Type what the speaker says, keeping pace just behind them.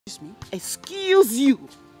Excuse me? Excuse you.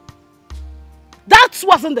 That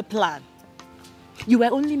wasn't the plan. You were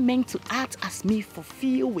only meant to act as me for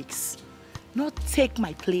few weeks, not take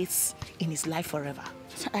my place in his life forever.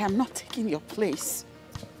 I am not taking your place.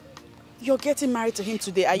 You're getting married to him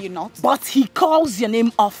today, are you not? But he calls your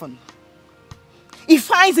name often. He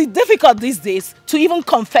finds it difficult these days to even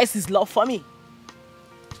confess his love for me.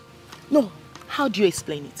 No, how do you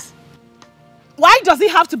explain it? Why does he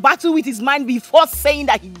have to battle with his mind before saying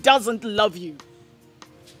that he doesn't love you?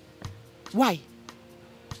 Why?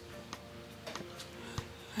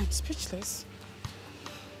 I'm speechless.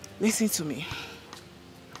 Listen to me.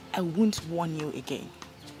 I won't warn you again.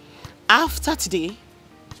 After today,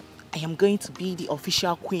 I am going to be the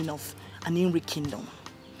official queen of an Inri kingdom.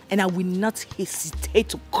 And I will not hesitate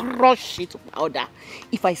to crush it to powder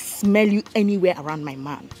if I smell you anywhere around my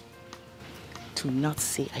man. Do not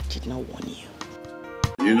say I did not warn you.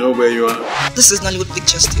 You know where you are? This is Nollywood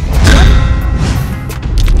Pictures TV.